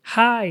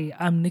Hi,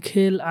 I'm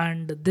Nikhil,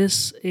 and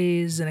this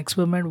is an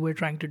experiment we're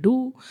trying to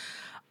do.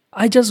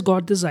 I just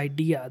got this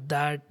idea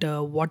that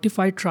what if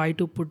I try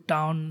to put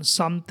down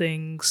some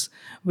things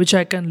which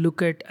I can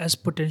look at as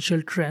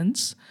potential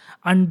trends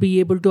and be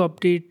able to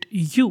update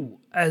you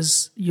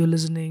as you're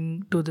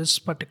listening to this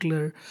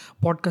particular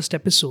podcast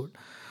episode.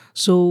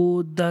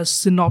 So, the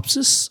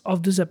synopsis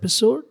of this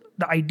episode,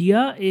 the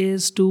idea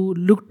is to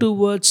look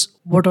towards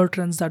what are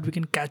trends that we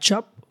can catch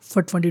up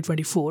for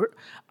 2024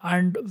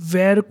 and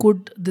where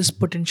could this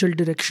potential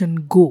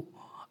direction go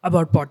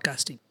about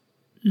podcasting.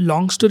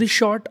 Long story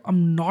short,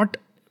 I'm not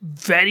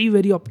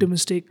very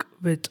optimistic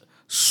with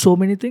so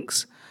many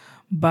things,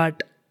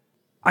 but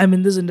I'm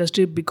in this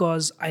industry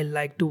because I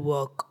like to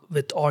work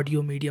with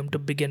audio medium to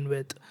begin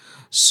with.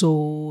 So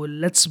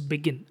let's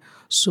begin.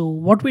 So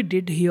what we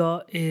did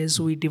here is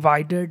we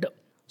divided.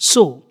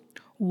 So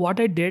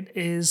what I did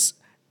is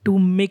to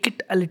make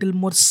it a little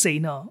more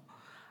saner,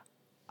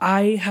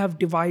 I have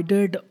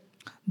divided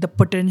the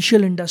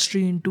potential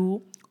industry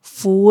into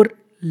four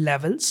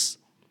levels,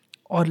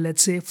 or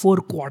let's say four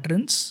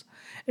quadrants.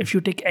 If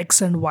you take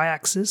X and Y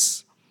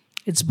axis,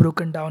 it's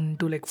broken down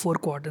into like four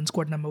quadrants: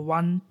 quadrant number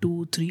one,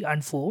 two, three,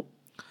 and four.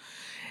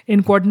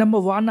 In quadrant number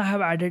one, I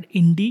have added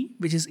indie,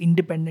 which is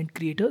independent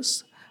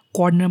creators.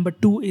 Quadrant number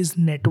two is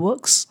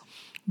networks,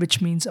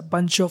 which means a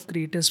bunch of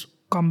creators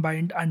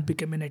combined and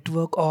become a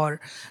network, or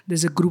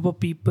there's a group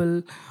of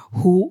people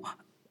who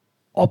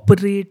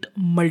operate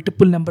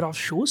multiple number of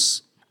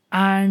shows.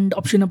 And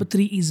option number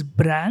three is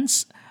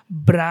brands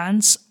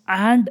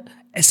and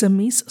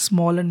SMEs,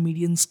 small and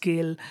medium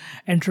scale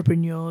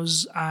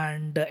entrepreneurs,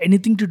 and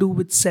anything to do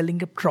with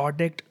selling a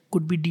product,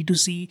 could be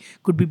D2C,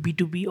 could be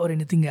B2B, or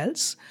anything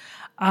else.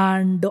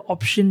 And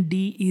option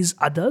D is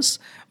others,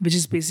 which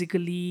is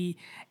basically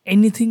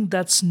anything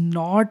that's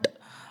not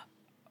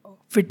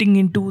fitting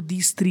into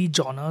these three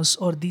genres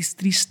or these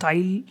three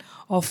style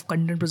of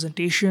content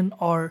presentation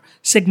or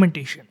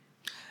segmentation.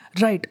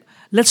 Right.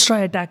 Let's try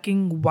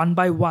attacking one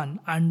by one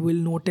and we'll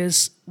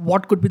notice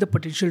what could be the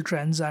potential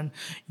trends. And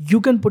you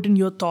can put in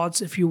your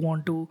thoughts if you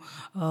want to,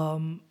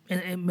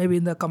 maybe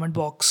in the comment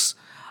box.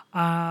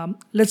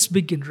 Let's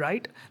begin,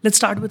 right? Let's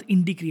start with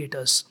indie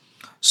creators.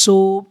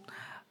 So,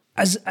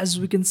 as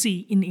we can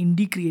see in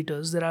indie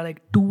creators, there are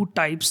like two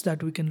types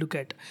that we can look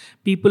at: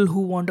 people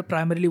who want to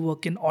primarily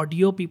work in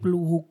audio, people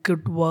who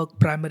could work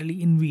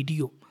primarily in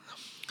video.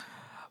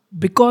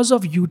 Because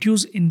of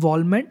YouTube's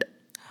involvement,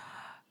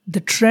 the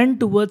trend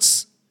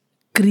towards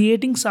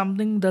creating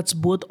something that's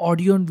both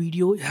audio and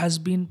video has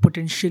been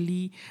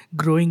potentially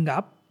growing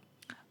up,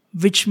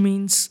 which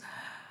means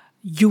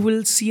you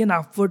will see an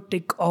upward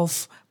tick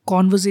of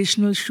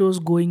conversational shows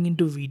going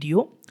into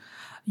video.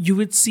 You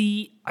would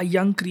see a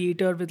young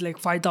creator with like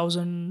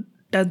 5,000,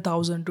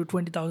 10,000 to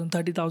 20,000,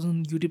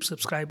 30,000 YouTube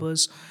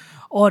subscribers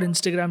or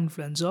Instagram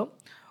influencer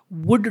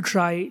would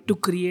try to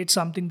create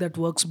something that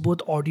works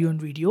both audio and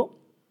video.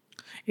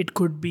 It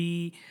could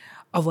be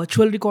a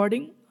virtual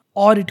recording,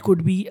 or it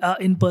could be a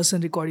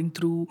in-person recording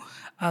through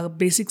a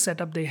basic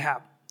setup they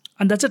have.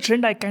 And that's a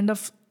trend I kind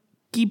of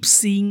keep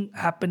seeing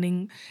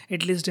happening,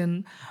 at least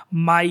in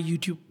my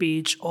YouTube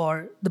page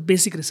or the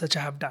basic research I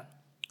have done.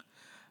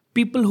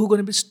 People who are going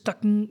to be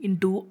stuck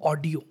into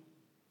audio,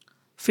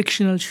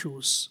 fictional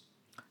shows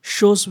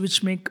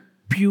which make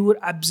pure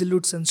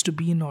absolute sense to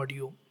be in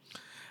audio,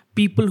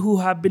 people who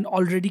have been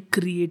already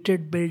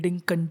created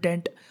building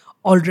content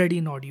already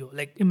in audio.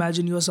 Like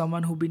imagine you're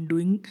someone who've been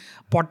doing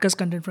podcast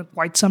content for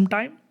quite some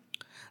time.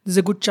 There's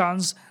a good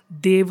chance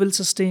they will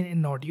sustain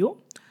in audio.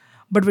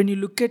 But when you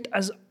look at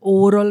as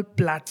overall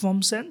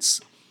platform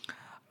sense,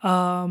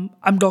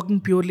 I'm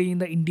talking purely in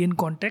the Indian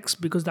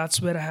context because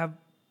that's where I have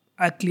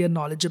a clear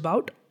knowledge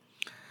about.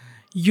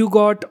 You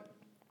got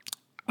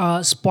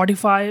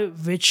Spotify,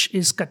 which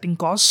is cutting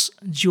costs.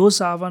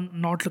 JioSaavn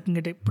not looking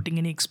at it, putting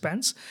any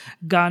expense.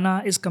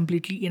 Ghana is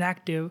completely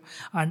inactive,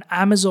 and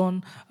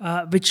Amazon,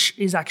 which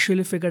is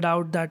actually figured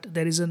out that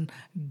there is a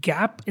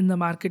gap in the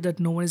market that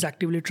no one is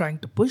actively trying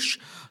to push.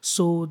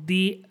 So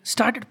they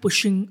started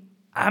pushing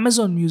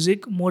Amazon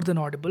Music more than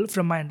Audible,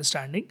 from my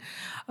understanding,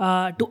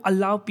 to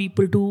allow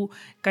people to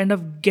kind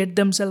of get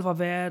themselves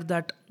aware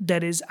that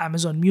there is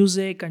Amazon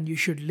Music and you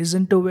should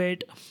listen to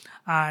it.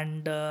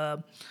 And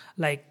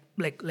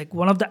like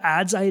one of the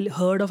ads I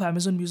heard of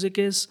Amazon Music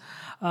is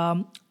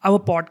our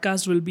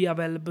podcast will be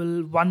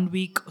available 1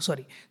 week,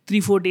 sorry,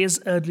 3-4 days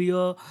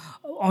earlier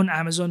on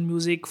Amazon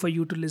Music for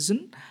you to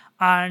listen.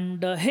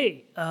 And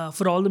hey,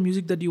 for all the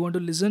music that you want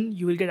to listen,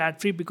 you will get ad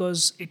free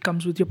because it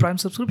comes with your Prime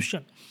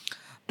subscription.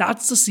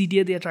 That's the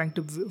CDA they are trying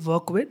to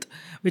work with,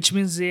 which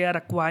means they are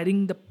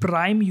acquiring the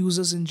Prime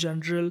users in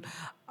general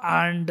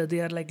and they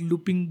are like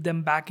looping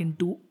them back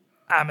into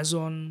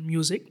Amazon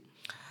Music.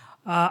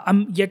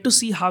 I'm yet to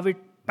see how it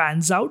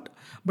pans out,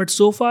 but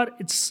so far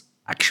it's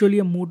actually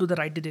a move to the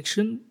right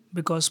direction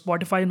because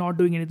Spotify not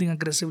doing anything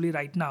aggressively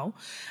right now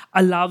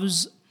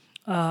allows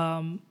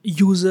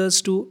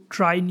users to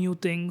try new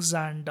things,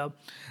 and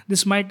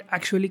this might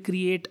actually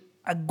create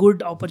a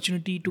good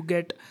opportunity to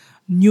get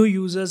new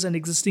users and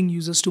existing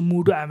users to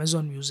move to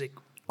Amazon Music.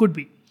 Could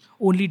be.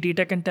 only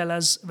data can tell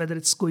us whether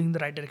it's going in the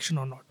right direction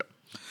or not.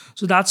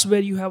 So that's where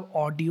you have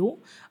audio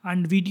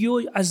and video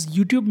as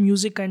YouTube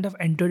Music kind of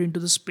entered into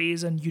the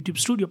space, and YouTube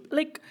Studio.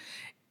 Like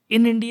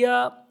in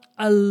India,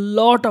 a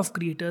lot of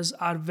creators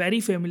are very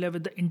familiar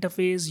with the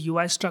interface,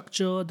 UI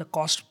structure, the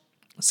cost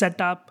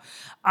setup,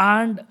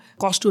 and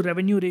cost to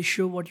revenue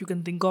ratio, what you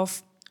can think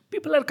of.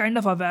 People are kind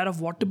of aware of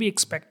what to be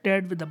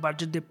expected with the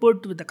budget they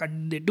put, with the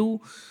content they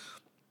do.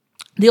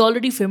 They're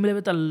already familiar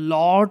with a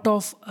lot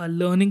of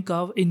learning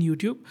curve in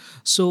YouTube.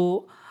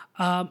 So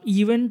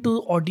even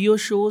to audio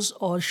shows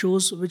or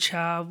shows which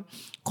have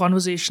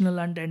conversational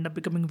and end up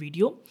becoming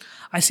video,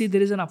 I see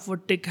there is an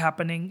upward tick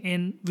happening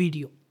in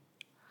video,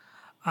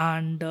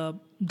 and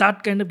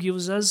that kind of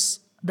gives us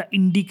the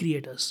indie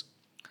creators.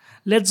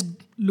 Let's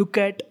look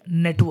at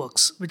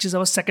networks, which is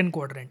our second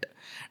quadrant.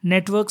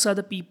 Networks are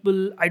the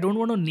people, I don't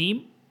want to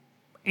name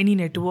any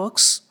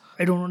networks.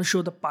 I don't want to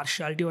show the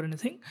partiality or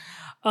anything.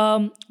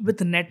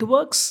 With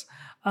networks,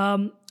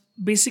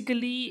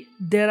 basically,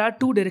 there are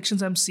two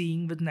directions I'm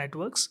seeing with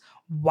networks.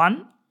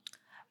 One,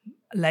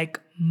 like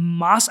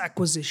mass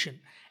acquisition.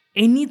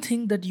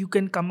 Anything that you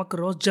can come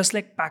across, just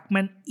like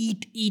Pac-Man,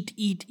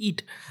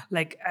 eat.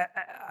 Like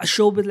a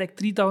show with like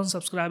 3,000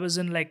 subscribers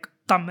in like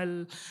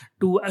Tamil,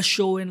 to a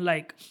show in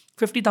like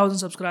 50,000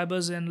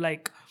 subscribers in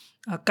like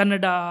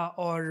Kannada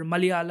or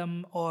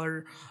Malayalam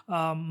or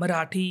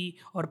Marathi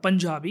or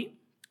Punjabi.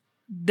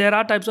 There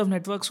are types of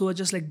networks who are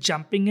just like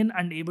jumping in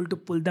and able to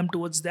pull them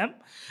towards them,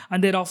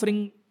 and they're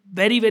offering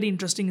very very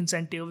interesting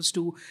incentives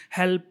to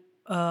help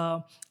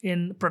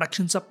in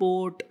production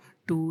support,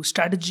 to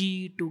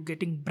strategy, to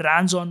getting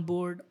brands on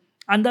board.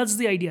 And that's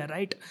the idea,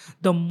 right?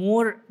 The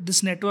more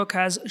this network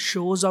has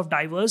shows of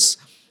diverse,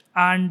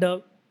 and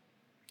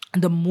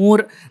the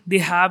more they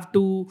have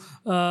to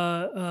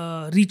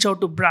reach out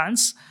to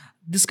brands,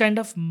 this kind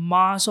of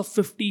mass of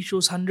 50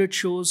 shows, 100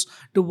 shows,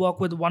 to work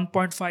with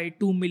 1.5,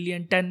 2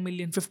 million, 10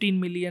 million, 15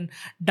 million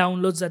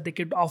downloads that they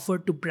could offer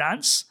to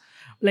brands.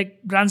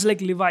 Like brands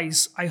like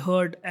Levi's, I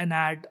heard an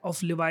ad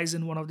of Levi's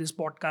in one of these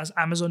podcasts.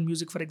 Amazon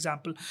Music, for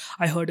example,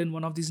 I heard in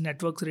one of these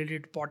networks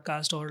related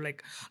podcasts, or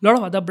like a lot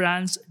of other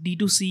brands,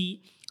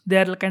 D2C,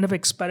 they're kind of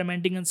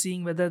experimenting and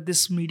seeing whether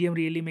this medium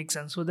really makes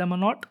sense for them or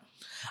not.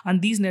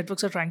 And these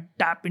networks are trying to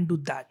tap into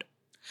that.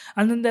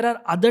 And then there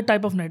are other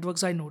type of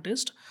networks I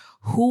noticed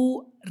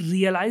who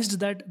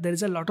realized that there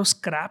is a lot of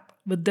scrap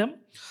with them.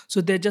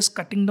 So they're just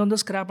cutting down the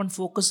scrap and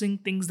focusing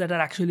things that are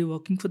actually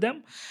working for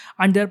them.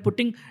 And they're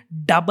putting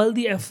double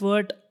the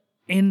effort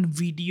in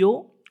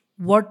video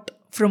what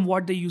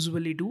they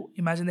usually do.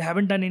 Imagine they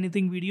haven't done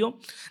anything video.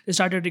 They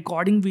started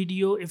recording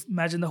video. If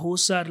imagine the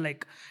hosts are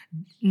like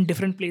in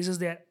different places,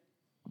 they're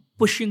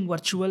pushing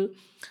virtual,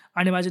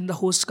 and imagine the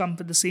hosts come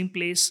to the same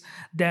place,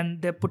 then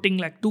they're putting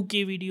like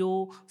 2K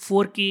video,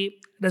 4K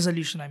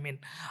resolution,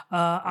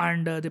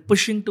 and they're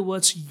pushing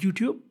towards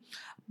YouTube,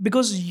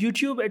 because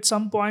YouTube at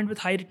some point with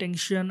high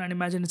retention, and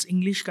imagine it's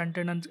English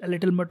content and a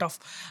little bit of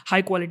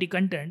high quality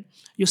content,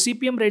 your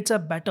CPM rates are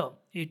better.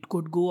 It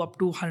could go up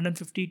to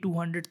 150,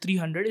 200,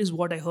 300 is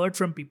what I heard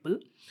from people.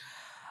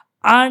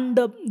 And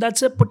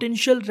that's a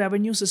potential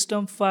revenue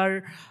system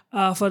for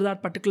that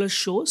particular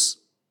shows.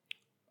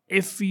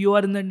 If you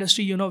are in the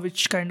industry, you know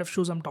which kind of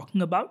shows I'm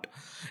talking about.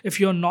 If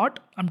you're not,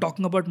 I'm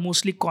talking about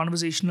mostly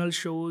conversational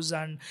shows,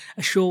 and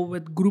a show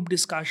with group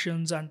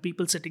discussions and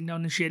people sitting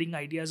down and sharing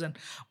ideas, and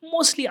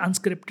mostly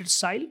unscripted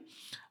style.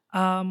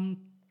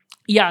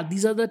 Yeah,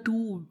 these are the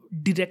two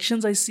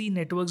directions I see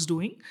networks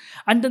doing.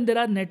 And then there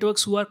are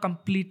networks who are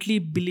completely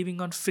believing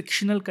on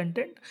fictional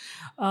content.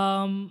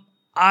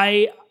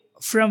 I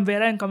From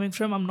where I'm coming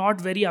from, I'm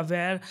not very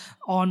aware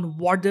on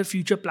what their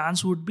future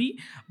plans would be.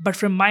 But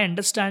from my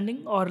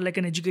understanding, or like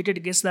an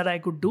educated guess that I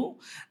could do,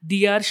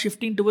 they are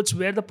shifting towards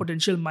where the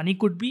potential money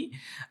could be.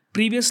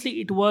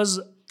 Previously, it was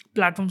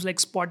platforms like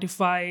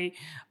Spotify,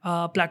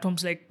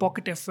 platforms like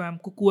Pocket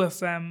FM, Cuckoo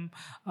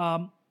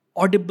FM,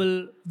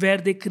 Audible, where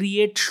they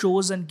create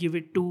shows and give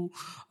it to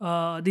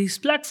these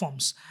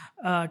platforms.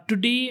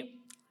 Today,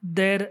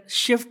 their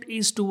shift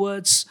is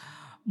towards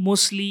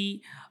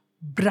mostly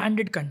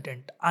branded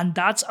content, and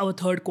that's our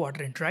third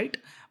quadrant, right?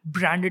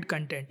 Branded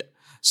content.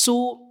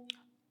 So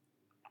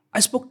I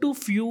spoke to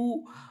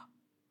few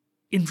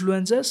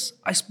influencers,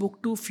 I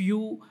spoke to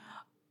few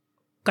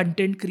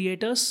content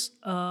creators,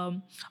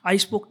 I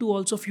spoke to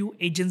also few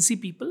agency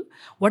people.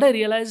 What I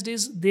realized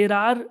is there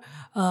are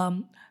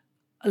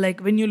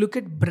like when you look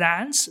at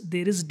brands,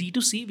 there is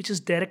D2C, which is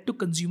direct to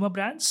consumer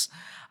brands,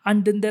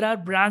 and then there are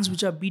brands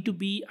which are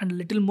B2B and a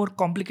little more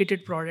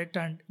complicated product,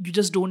 and you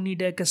just don't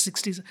need like a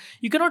 60,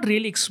 you cannot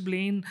really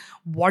explain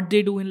what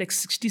they do in like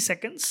 60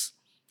 seconds.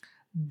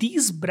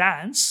 These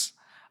brands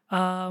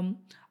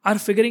are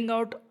figuring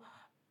out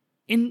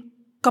in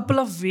couple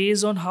of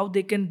ways on how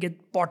they can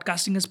get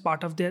podcasting as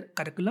part of their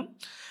curriculum.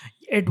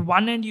 At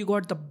one end, you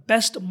got the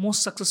best,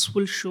 most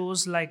successful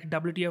shows like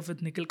WTF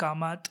with Nikhil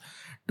Kamath,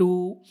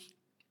 to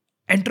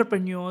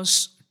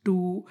entrepreneurs,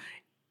 to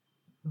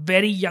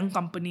very young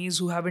companies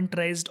who haven't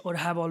raised or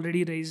have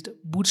already raised,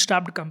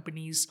 bootstrapped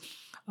companies,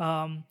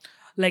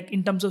 like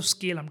in terms of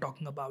scale I'm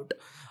talking about.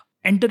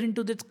 enter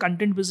into this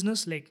content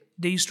business. Like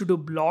they used to do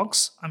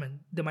blogs, I mean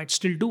they might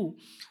still do,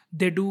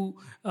 they do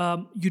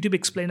YouTube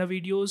explainer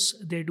videos,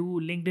 they do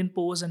LinkedIn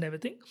posts and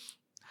everything.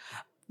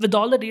 With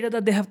all the data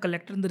that they have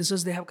collected and the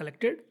research they have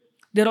collected,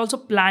 they're also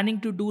planning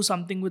to do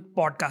something with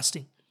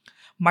podcasting.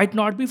 Might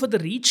not be for the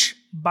reach,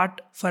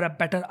 but for a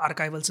better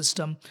archival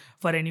system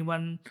for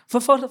anyone,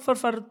 for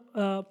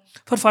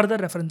further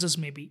references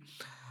maybe.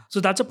 So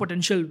that's a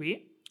potential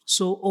way.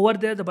 So over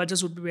there, the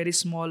budgets would be very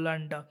small,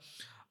 and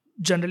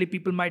generally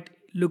people might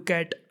look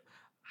at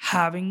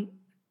having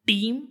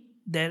team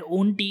their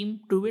own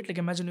team to it. Like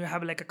imagine you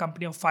have like a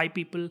company of 5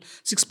 people,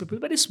 6 people,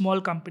 very small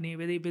company,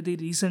 very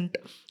recent,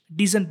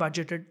 decent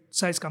budgeted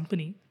size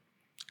company.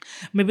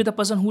 Maybe the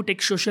person who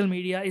takes social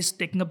media is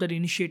taking up that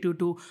initiative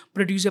to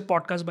produce a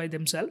podcast by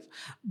themselves.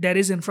 There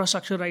is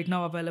infrastructure right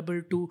now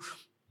available to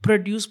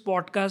produce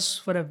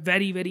podcasts for a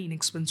very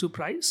inexpensive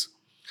price.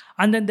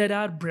 And then there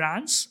are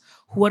brands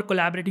who are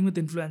collaborating with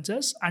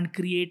influencers and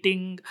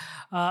creating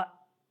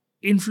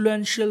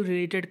influential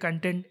related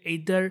content,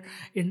 either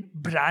in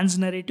brand's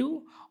narrative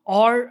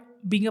or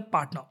being a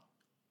partner.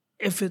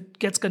 If it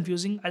gets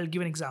confusing, I'll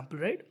give an example,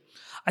 right?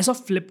 I saw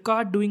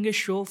Flipkart doing a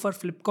show for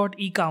Flipkart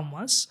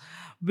e-commerce,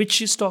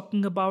 which is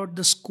talking about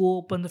the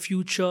scope and the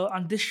future.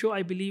 And this show,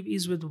 I believe,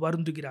 is with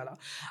Varun Dugirala.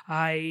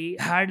 I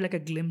had like a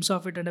glimpse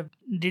of it and I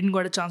didn't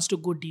got a chance to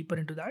go deeper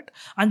into that.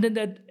 And then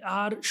there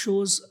are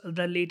shows,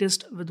 the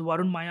latest with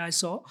Varun Maya I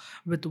saw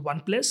with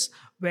OnePlus,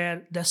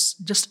 where that's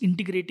just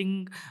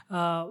integrating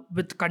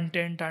with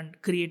content and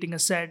creating a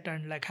set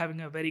and like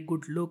having a very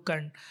good look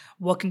and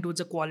working towards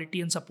the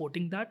quality and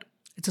supporting that.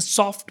 It's a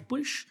soft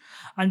push.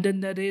 And then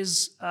there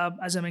is,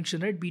 as I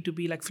mentioned, right,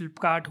 B2B like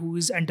Flipkart, who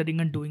is entering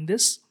and doing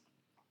this.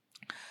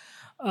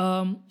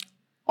 Um,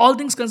 all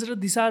things considered,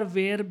 these are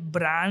where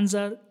brands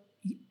are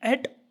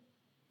at.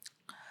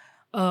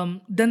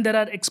 Then there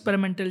are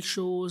experimental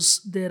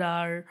shows. There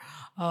are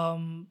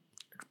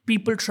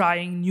people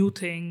trying new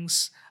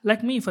things.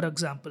 Like me, for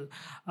example,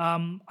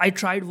 I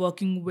tried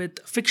working with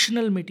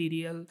fictional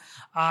material.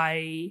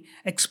 I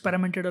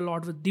experimented a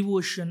lot with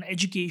devotion,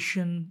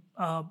 education,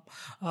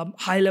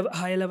 high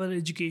level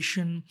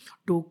education,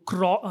 to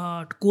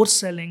course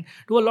selling,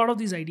 to a lot of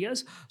these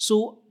ideas.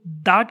 So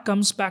that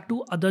comes back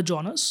to other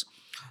genres.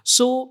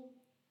 So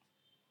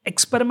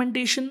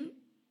experimentation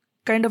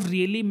kind of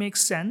really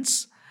makes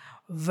sense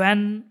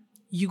when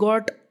you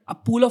got a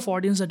pool of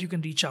audience that you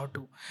can reach out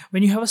to.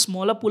 When you have a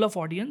smaller pool of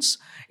audience,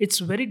 it's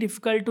very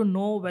difficult to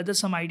know whether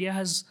some idea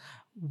has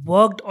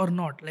worked or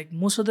not. Like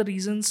most of the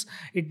reasons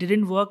it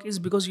didn't work is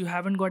because you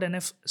haven't got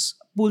enough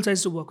pool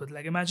size to work with.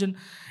 Like imagine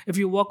if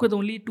you work with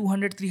only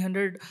 200,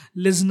 300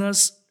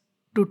 listeners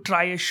to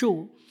try a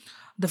show,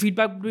 the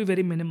feedback would be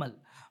very minimal.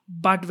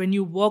 But when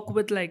you work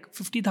with like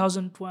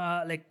 50,000,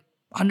 like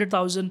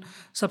 100,000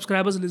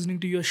 subscribers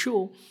listening to your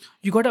show,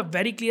 you got a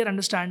very clear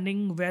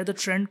understanding where the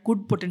trend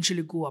could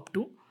potentially go up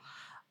to.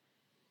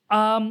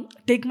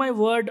 Take my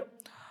word,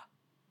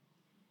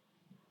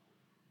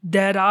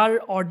 there are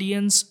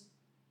audience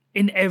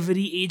in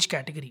every age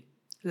category.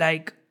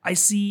 Like I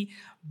see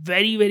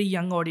very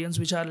young audience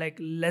which are like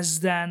less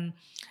than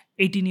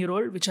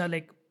 18-year-old, which are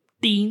like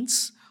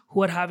teens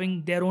who are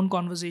having their own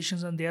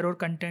conversations and their own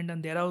content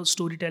and their own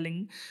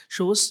storytelling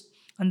shows.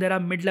 And there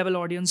are mid-level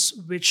audience,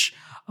 which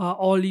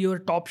all your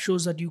top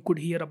shows that you could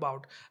hear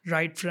about,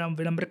 right from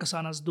Vinamra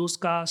Kasana's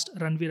Dostcast,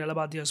 Ranveer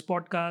Alabadia's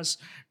podcast,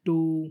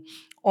 to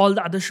all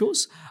the other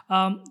shows.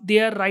 They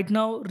are right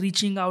now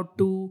reaching out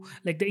to,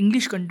 like the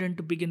English content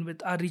to begin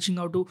with, are reaching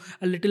out to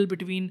a little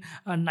between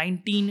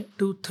 19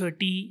 to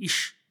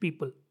 30-ish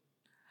people.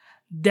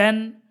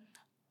 Then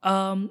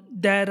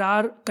there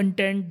are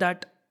content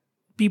that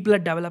people are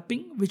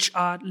developing which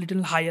are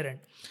little higher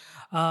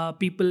end,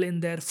 people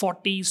in their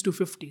 40s to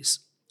 50s.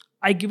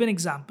 I give an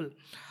example.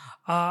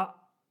 uh,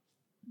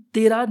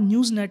 there are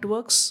news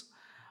networks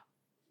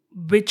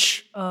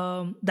which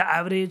the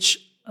average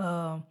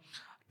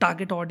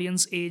target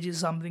audience age is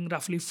something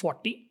roughly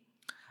 40,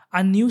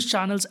 and news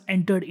channels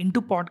entered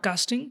into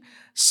podcasting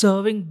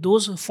serving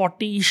those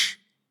 40-ish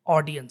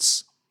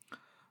audience.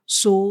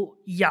 So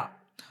yeah,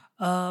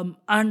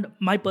 and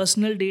my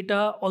personal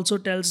data also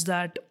tells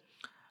that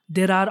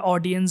there are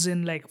audience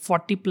in like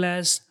 40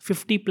 plus,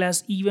 50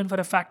 plus, even for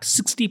a fact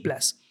 60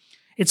 plus.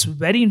 It's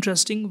very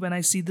interesting when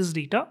I see this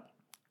data,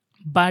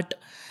 but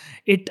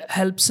it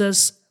helps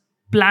us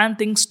plan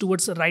things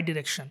towards the right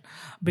direction,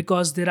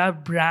 because there are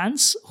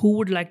brands who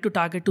would like to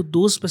target to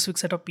those specific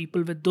set of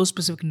people with those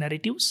specific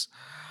narratives.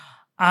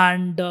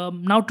 And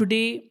now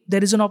today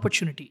there is an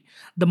opportunity.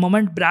 The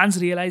moment brands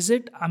realize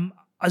it, I'm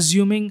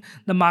assuming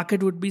the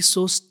market would be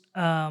so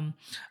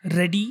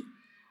ready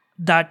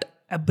that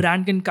a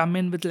brand can come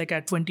in with like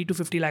a 20 to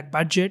 50 lakh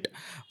budget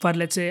for,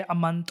 let's say, a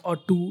month or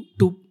two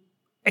to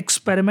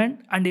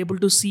experiment and able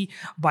to see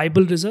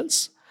viable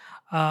results.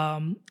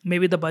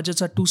 Maybe the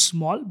budgets are too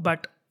small,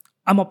 but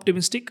I'm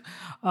optimistic,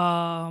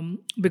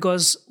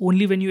 because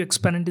only when you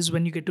experiment is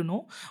when you get to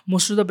know.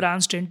 Most of the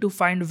brands tend to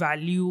find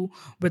value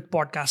with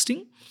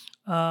podcasting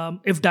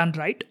if done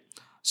right.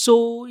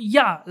 So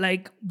yeah,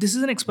 like this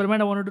is an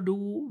experiment I wanted to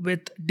do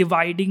with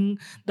dividing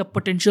the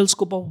potential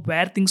scope of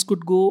where things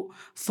could go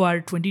for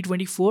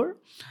 2024.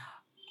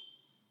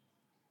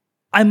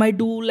 I might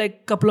do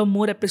like couple of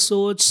more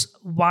episodes.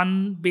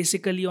 One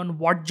basically on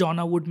what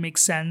genre would make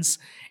sense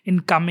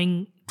in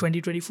coming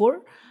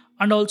 2024,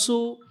 and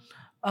also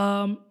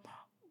um,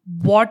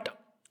 what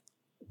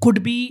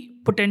could be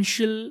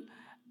potential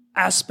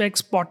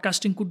aspects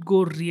podcasting could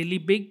go really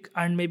big,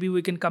 and maybe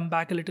we can come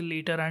back a little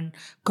later and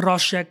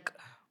cross check,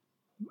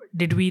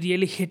 did we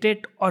really hit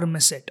it or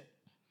miss it.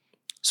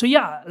 So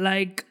yeah,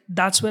 like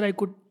that's where I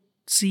could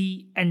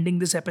see ending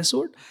this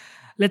episode.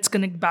 Let's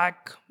connect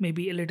back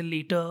maybe a little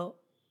later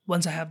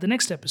once I have the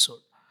next episode.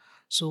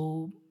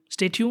 So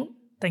stay tuned.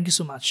 Thank you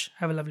so much.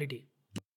 Have a lovely day.